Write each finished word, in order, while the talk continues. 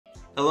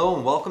Hello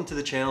and welcome to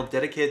the channel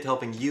dedicated to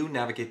helping you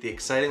navigate the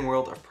exciting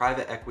world of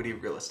private equity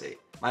real estate.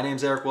 My name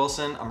is Eric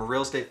Wilson. I'm a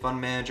real estate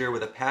fund manager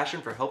with a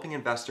passion for helping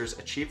investors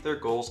achieve their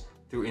goals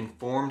through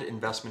informed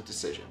investment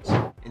decisions.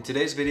 In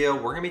today's video,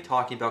 we're going to be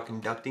talking about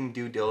conducting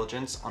due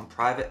diligence on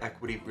private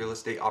equity real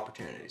estate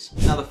opportunities.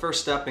 Now, the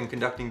first step in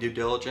conducting due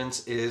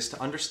diligence is to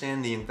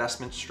understand the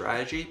investment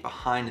strategy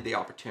behind the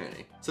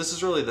opportunity. So this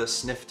is really the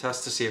sniff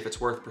test to see if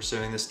it's worth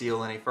pursuing this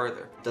deal any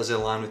further. Does it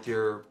align with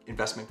your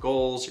investment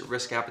goals, your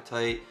risk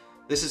appetite?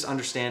 This is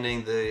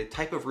understanding the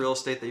type of real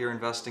estate that you're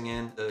investing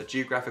in, the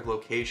geographic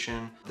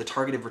location, the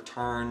targeted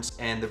returns,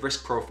 and the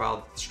risk profile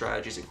that the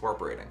strategy is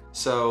incorporating.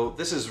 So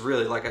this is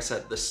really, like I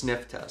said, the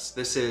sniff test.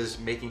 This is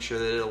making sure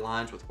that it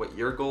aligns with what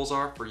your goals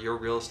are for your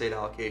real estate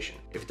allocation.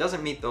 If it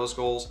doesn't meet those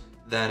goals,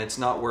 then it's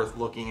not worth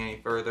looking any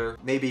further.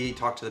 Maybe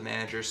talk to the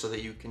manager so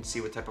that you can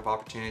see what type of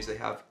opportunities they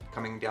have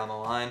coming down the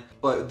line.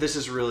 But this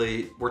is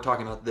really, we're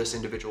talking about this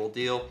individual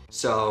deal.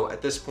 So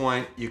at this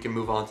point, you can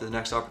move on to the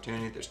next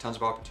opportunity. There's tons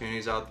of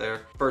opportunities out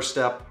there. First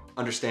step,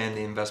 understand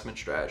the investment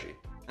strategy.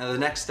 Now the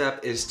next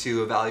step is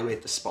to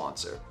evaluate the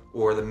sponsor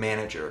or the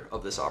manager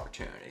of this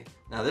opportunity.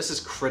 Now this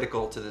is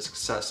critical to the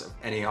success of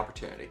any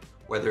opportunity,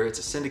 whether it's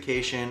a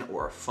syndication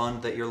or a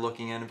fund that you're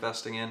looking at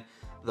investing in.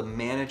 The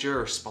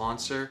manager or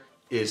sponsor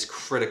is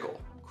critical,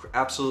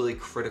 absolutely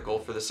critical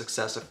for the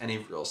success of any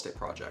real estate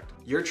project.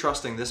 You're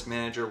trusting this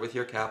manager with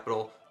your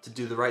capital to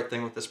do the right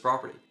thing with this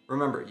property.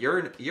 Remember,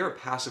 you're a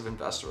passive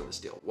investor in this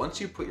deal. Once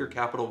you put your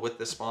capital with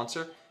this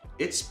sponsor,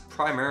 it's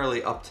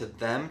primarily up to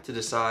them to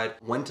decide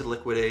when to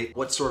liquidate,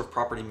 what sort of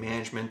property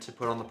management to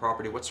put on the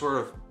property, what sort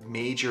of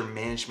major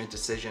management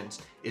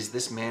decisions is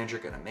this manager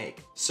gonna make.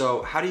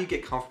 So how do you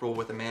get comfortable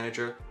with a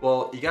manager?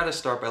 Well, you gotta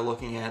start by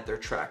looking at their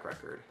track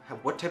record.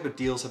 What type of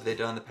deals have they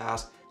done in the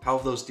past? How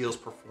have those deals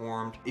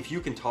performed? If you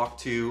can talk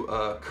to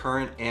a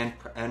current and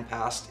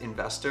past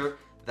investor,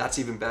 that's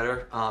even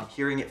better.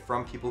 Hearing it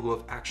from people who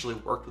have actually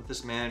worked with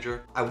this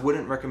manager. I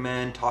wouldn't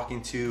recommend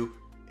talking to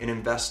an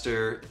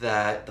investor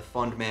that the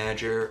fund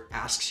manager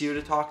asks you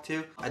to talk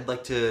to. I'd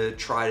like to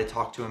try to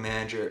talk to a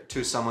manager,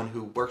 to someone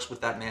who works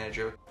with that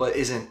manager, but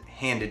isn't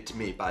handed to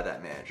me by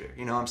that manager.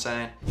 You know what I'm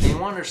saying? And you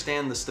want to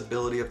understand the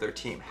stability of their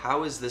team.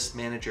 How is this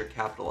manager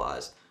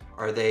capitalized?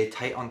 Are they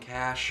tight on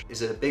cash?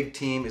 Is it a big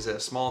team? Is it a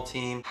small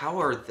team?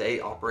 How are they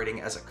operating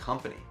as a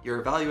company?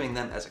 You're evaluating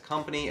them as a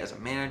company, as a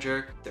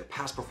manager. Their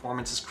past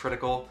performance is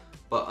critical,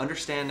 but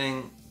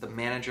understanding the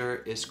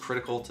manager is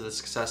critical to the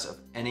success of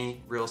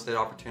any real estate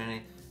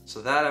opportunity.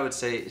 So that, I would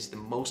say, is the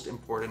most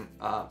important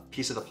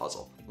piece of the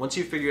puzzle. Once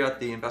you figure out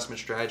the investment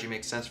strategy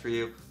makes sense for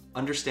you,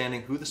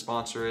 understanding who the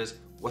sponsor is,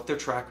 what their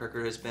track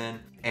record has been,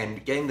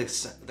 and getting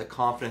the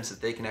confidence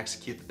that they can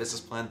execute the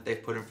business plan that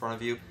they've put in front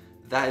of you,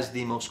 that is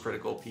the most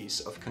critical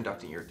piece of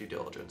conducting your due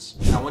diligence.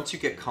 Now, once you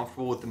get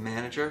comfortable with the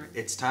manager,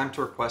 it's time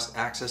to request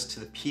access to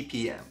the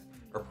PPM,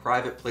 or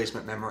Private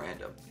Placement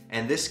Memorandum.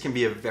 And this can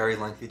be a very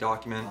lengthy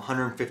document.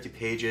 150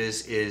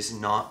 pages is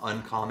not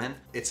uncommon.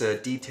 It's a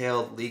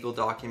detailed legal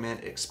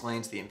document. It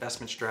explains the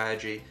investment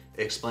strategy.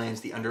 It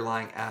explains the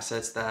underlying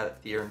assets that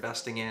you're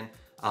investing in.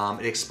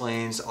 It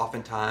explains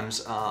oftentimes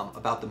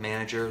about the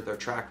manager, their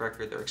track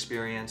record, their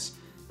experience,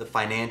 the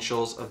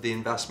financials of the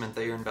investment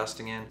that you're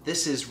investing in.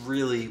 This is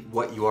really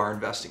what you are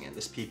investing in,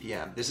 this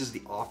PPM. This is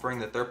the offering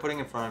that they're putting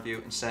in front of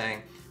you and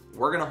saying,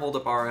 we're gonna hold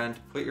up our end,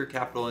 put your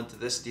capital into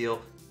this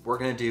deal, we're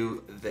gonna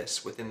do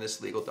this within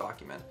this legal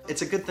document.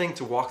 It's a good thing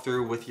to walk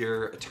through with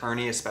your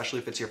attorney, especially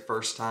if it's your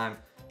first time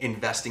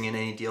investing in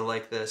any deal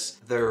like this.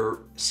 They're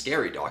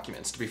scary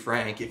documents, to be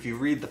frank. If you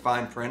read the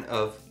fine print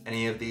of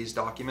any of these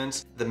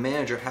documents, the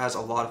manager has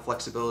a lot of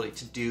flexibility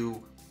to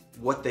do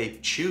what they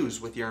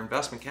choose with your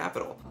investment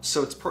capital.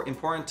 So it's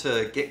important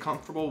to get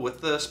comfortable with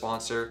the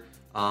sponsor,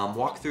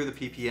 walk through the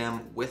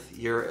PPM with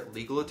your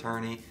legal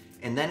attorney,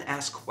 and then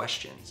ask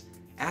questions.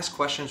 Ask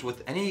questions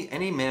with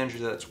any manager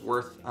that's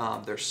worth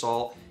their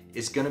salt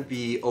is gonna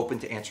be open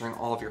to answering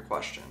all of your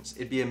questions.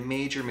 It'd be a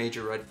major,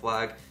 major red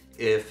flag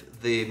if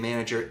the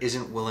manager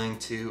isn't willing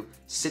to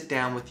sit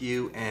down with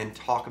you and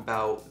talk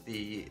about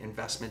the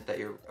investment that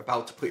you're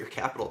about to put your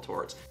capital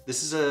towards.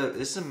 This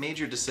is a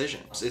major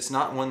decision. It's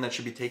not one that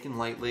should be taken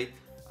lightly.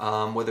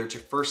 Whether it's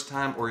your first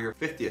time or your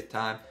 50th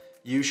time,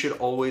 you should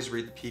always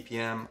read the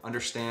PPM,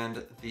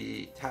 understand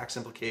the tax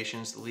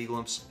implications, the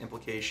legal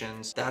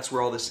implications. That's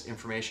where all this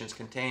information is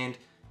contained.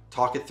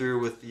 Talk it through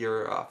with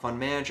your fund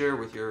manager,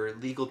 with your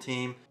legal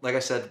team. Like I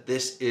said,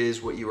 this is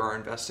what you are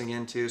investing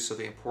into, so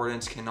the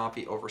importance cannot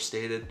be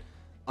overstated.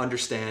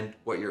 Understand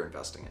what you're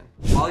investing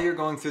in. While you're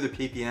going through the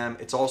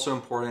PPM, it's also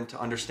important to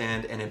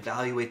understand and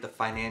evaluate the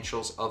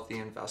financials of the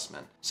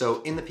investment.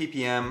 So in the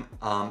PPM,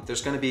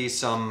 there's gonna be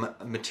some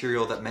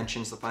material that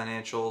mentions the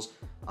financials,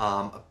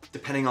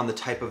 depending on the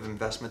type of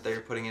investment that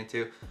you're putting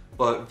into.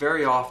 But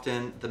very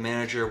often, the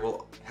manager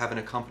will have an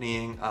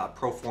accompanying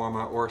pro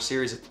forma or a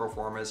series of pro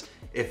formas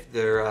if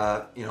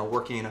they're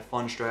working in a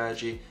fund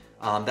strategy.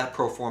 that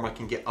pro forma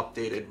can get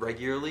updated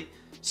regularly.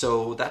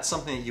 So that's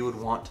something that you would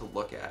want to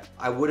look at.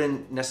 I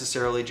wouldn't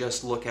necessarily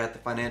just look at the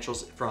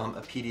financials from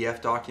a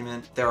PDF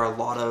document. There are a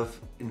lot of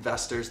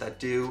investors that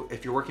do.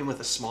 If you're working with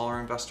a smaller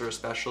investor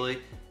especially,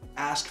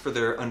 ask for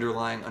their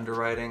underlying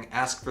underwriting,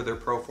 ask for their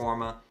pro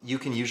forma. You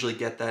can usually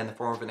get that in the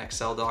form of an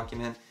Excel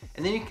document,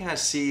 and then you can kind of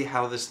see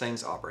how this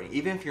thing's operating.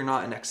 Even if you're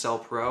not an Excel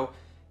pro,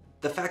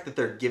 the fact that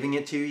they're giving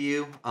it to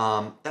you,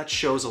 that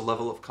shows a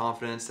level of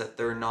confidence that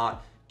they're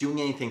not doing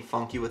anything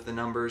funky with the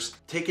numbers.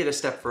 Take it a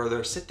step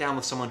further, sit down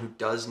with someone who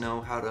does know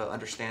how to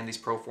understand these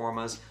pro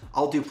formas.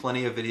 I'll do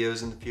plenty of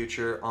videos in the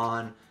future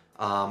on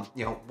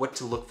what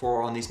to look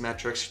for on these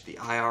metrics, the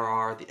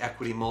IRR, the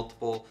equity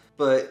multiple.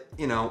 But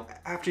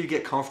after you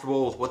get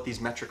comfortable with what these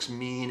metrics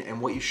mean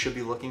and what you should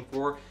be looking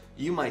for,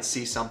 you might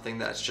see something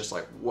that's just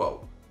like,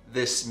 whoa,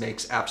 this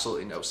makes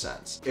absolutely no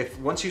sense. If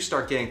once you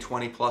start getting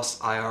 20 plus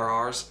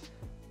IRRs,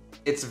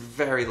 it's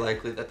very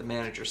likely that the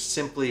manager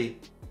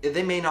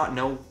they may not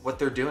know what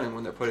they're doing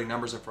when they're putting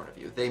numbers in front of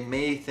you. They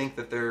may think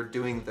that they're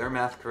doing their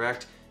math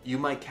correct. You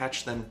might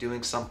catch them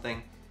doing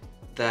something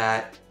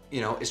that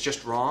is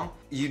just wrong.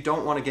 You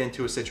don't want to get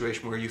into a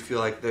situation where you feel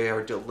like they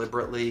are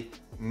deliberately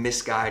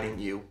misguiding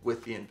you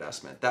with the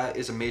investment. That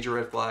is a major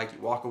red flag.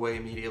 You walk away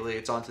immediately.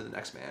 It's on to the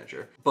next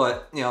manager.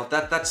 But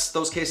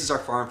those cases are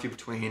far and few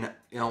between.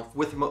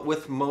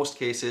 With most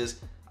cases,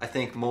 I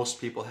think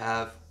most people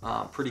have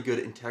pretty good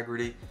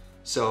integrity.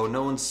 So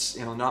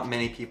not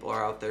many people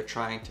are out there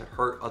trying to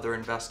hurt other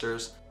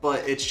investors,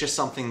 but it's just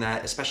something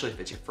that, especially if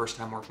it's your first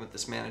time working with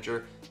this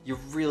manager, you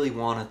really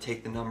want to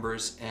take the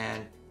numbers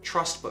and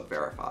trust but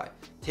verify.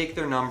 Take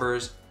their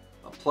numbers,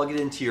 plug it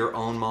into your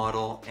own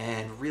model,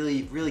 and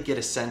really get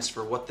a sense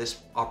for what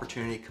this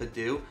opportunity could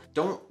do.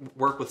 Don't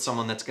work with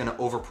someone that's going to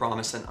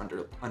overpromise and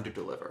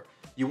underdeliver.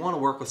 You want to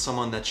work with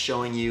someone that's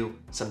showing you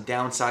some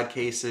downside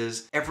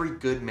cases. Every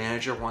good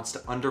manager wants to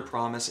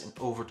underpromise and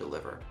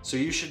overdeliver. So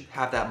you should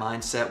have that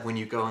mindset when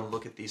you go and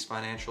look at these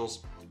financials.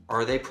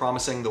 Are they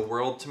promising the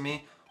world to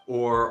me?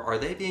 Or are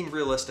they being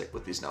realistic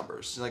with these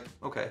numbers? Like,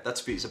 okay, that's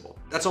feasible.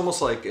 That's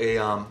almost like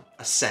a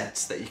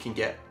sense that you can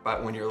get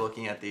when you're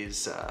looking at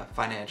these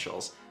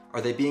financials.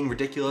 Are they being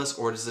ridiculous,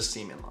 or does this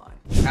seem in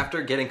line?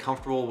 After getting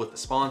comfortable with the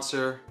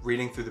sponsor,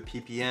 reading through the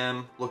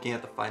PPM, looking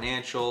at the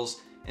financials,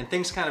 and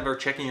things kind of are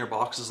checking your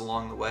boxes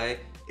along the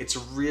way, it's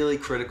really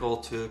critical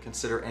to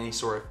consider any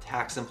sort of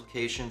tax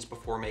implications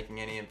before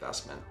making any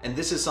investment. And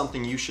this is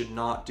something you should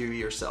not do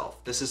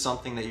yourself. This is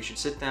something that you should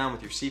sit down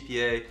with your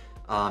CPA,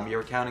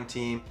 your accounting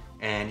team,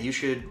 and you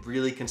should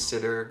really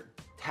consider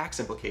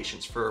tax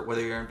implications for whether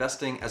you're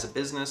investing as a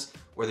business,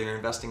 whether you're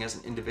investing as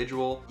an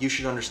individual. You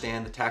should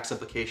understand the tax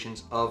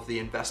implications of the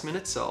investment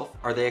itself.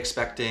 Are they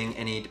expecting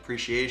any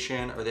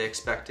depreciation? Are they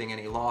expecting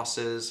any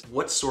losses?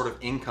 What sort of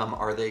income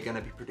are they going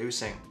to be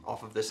producing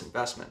off of this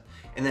investment?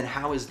 And then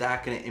how is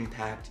that going to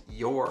impact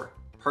your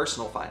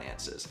personal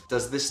finances?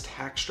 Does this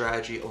tax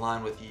strategy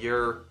align with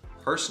your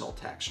personal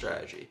tax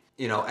strategy?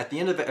 At the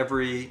end of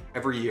every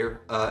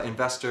year,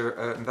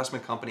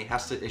 investment company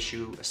has to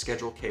issue a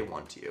Schedule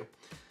K1 to you.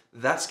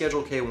 That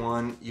Schedule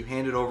K1, you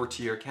hand it over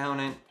to your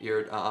accountant,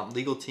 your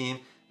legal team.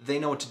 They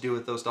know what to do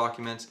with those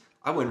documents.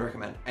 I wouldn't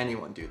recommend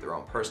anyone do their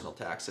own personal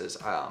taxes.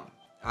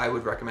 I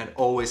would recommend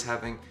always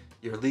having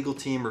your legal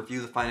team review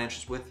the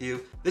financials with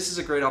you. This is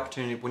a great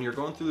opportunity when you're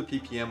going through the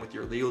PPM with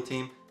your legal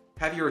team.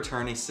 Have your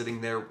attorney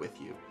sitting there with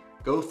you.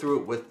 Go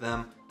through it with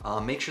them.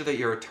 Make sure that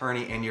your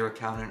attorney and your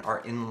accountant are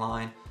in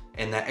line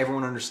and that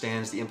everyone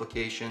understands the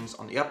implications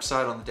on the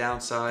upside, on the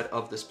downside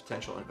of this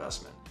potential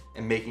investment,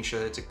 and making sure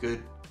that it's a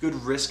good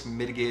risk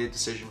mitigated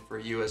decision for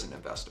you as an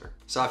investor.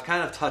 So I've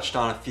kind of touched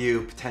on a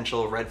few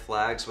potential red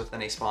flags with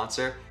any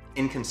sponsor.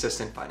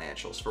 Inconsistent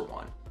financials, for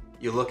one.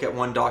 You look at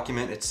one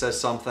document, it says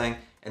something,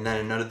 and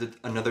then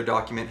another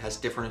document has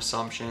different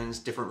assumptions,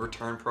 different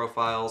return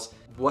profiles.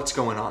 What's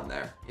going on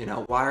there?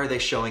 Why are they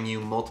showing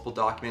you multiple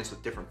documents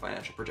with different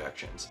financial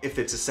projections? If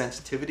it's a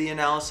sensitivity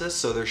analysis,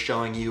 so they're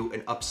showing you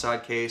an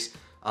upside case,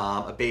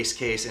 a base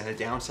case, and a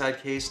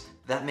downside case,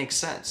 that makes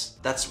sense.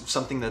 That's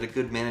something that a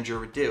good manager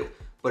would do.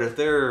 But if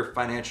their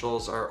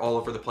financials are all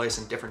over the place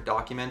in different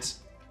documents,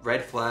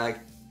 red flag.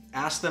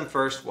 Ask them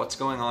first, what's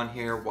going on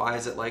here? Why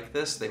is it like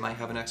this? They might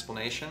have an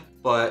explanation.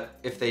 But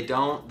if they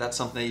don't, that's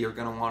something you're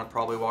gonna wanna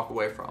probably walk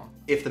away from.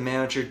 If the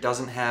manager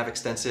doesn't have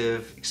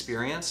extensive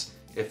experience,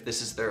 if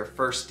this is their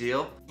first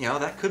deal,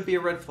 that could be a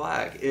red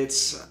flag.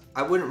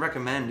 I wouldn't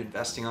recommend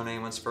investing on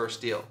anyone's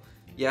first deal.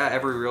 Yeah,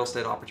 every real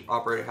estate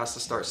operator has to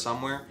start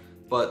somewhere,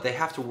 but they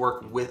have to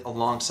work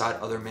alongside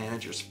other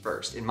managers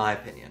first, in my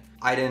opinion.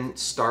 I didn't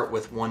start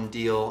with one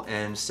deal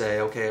and say,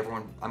 okay,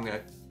 everyone, I'm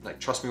gonna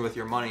trust me with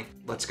your money,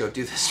 let's go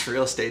do this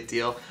real estate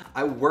deal.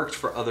 I worked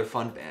for other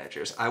fund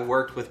managers. I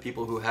worked with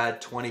people who had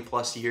 20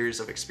 plus years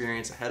of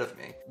experience ahead of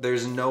me.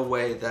 There's no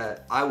way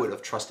that I would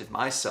have trusted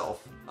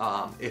myself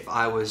if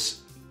I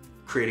was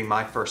creating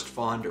my first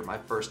fund or my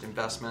first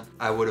investment.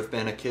 I would have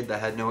been a kid that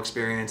had no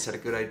experience, had a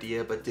good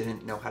idea, but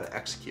didn't know how to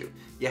execute.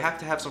 You have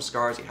to have some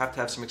scars, you have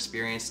to have some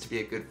experience to be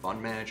a good fund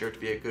manager, to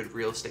be a good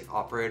real estate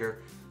operator.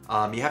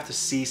 You have to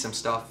see some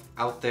stuff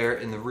out there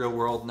in the real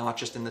world, not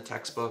just in the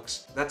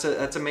textbooks. That's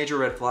a major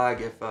red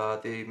flag if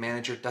the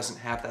manager doesn't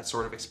have that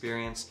sort of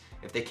experience,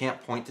 if they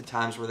can't point to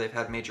times where they've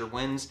had major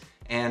wins,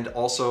 and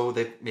also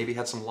they've maybe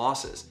had some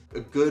losses. A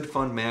good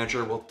fund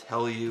manager will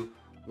tell you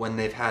when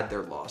they've had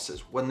their losses,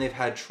 when they've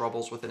had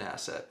troubles with an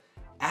asset.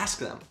 Ask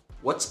them,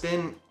 what's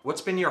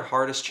been your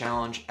hardest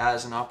challenge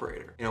as an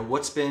operator? You know,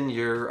 what's been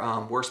your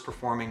worst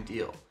performing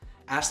deal?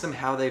 Ask them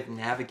how they've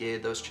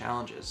navigated those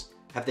challenges.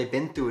 Have they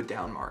been through a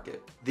down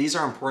market? These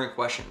are important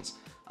questions.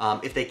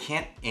 If they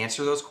can't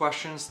answer those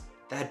questions,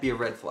 that'd be a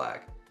red flag.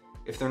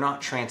 If they're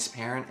not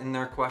transparent in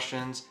their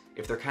questions,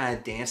 if they're kind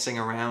of dancing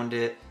around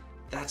it,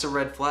 that's a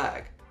red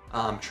flag.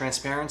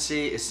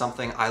 Transparency is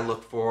something I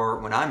look for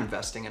when I'm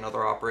investing in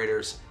other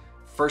operators,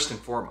 first and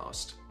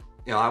foremost.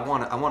 You know, I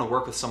want to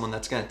work with someone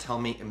that's going to tell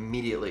me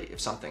immediately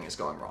if something is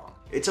going wrong.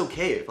 It's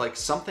okay if like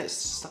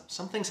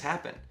something's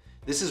happened.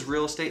 This is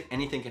real estate,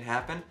 anything can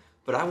happen,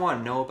 but I want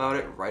to know about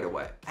it right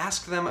away.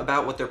 Ask them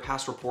about what their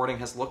past reporting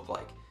has looked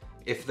like.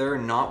 If they're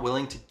not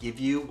willing to give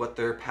you what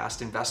their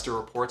past investor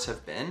reports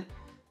have been,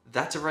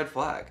 that's a red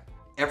flag.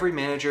 Every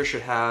manager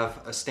should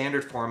have a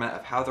standard format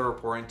of how they're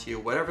reporting to you,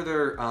 whatever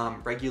their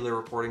regular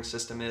reporting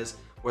system is,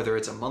 whether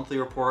it's a monthly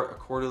report, a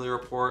quarterly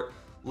report,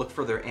 look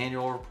for their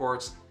annual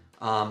reports.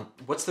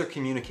 What's their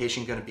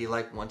communication going to be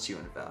like once you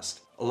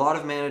invest? A lot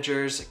of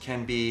managers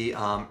can be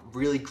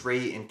really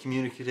great and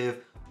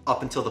communicative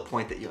up until the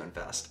point that you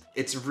invest.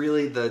 It's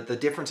really the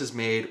difference is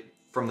made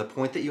from the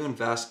point that you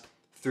invest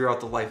throughout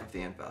the life of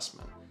the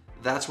investment.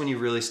 That's when you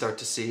really start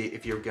to see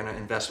if you're going to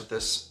invest with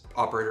this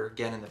operator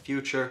again in the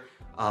future,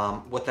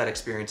 what that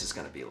experience is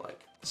going to be like.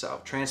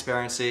 So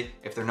transparency,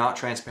 if they're not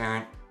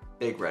transparent,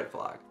 big red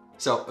flag.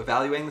 So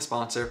evaluating the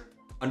sponsor,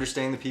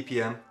 understanding the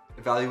PPM,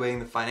 evaluating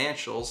the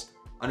financials,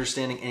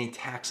 understanding any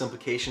tax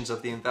implications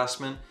of the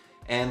investment,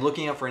 and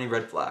looking out for any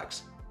red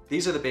flags.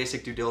 These are the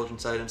basic due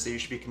diligence items that you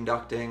should be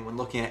conducting when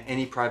looking at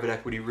any private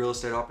equity real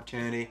estate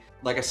opportunity.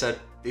 Like I said,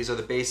 these are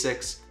the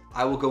basics.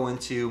 I will go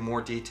into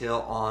more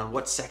detail on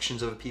what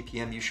sections of a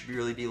PPM you should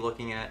really be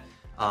looking at,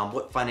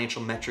 what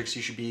financial metrics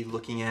you should be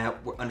looking at,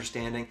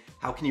 understanding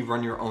how can you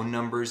run your own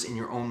numbers in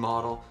your own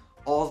model,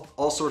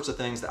 all sorts of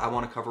things that I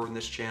want to cover in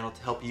this channel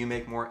to help you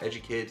make more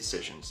educated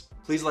decisions.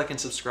 Please like and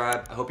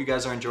subscribe. I hope you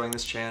guys are enjoying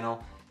this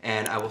channel,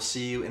 and I will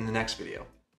see you in the next video.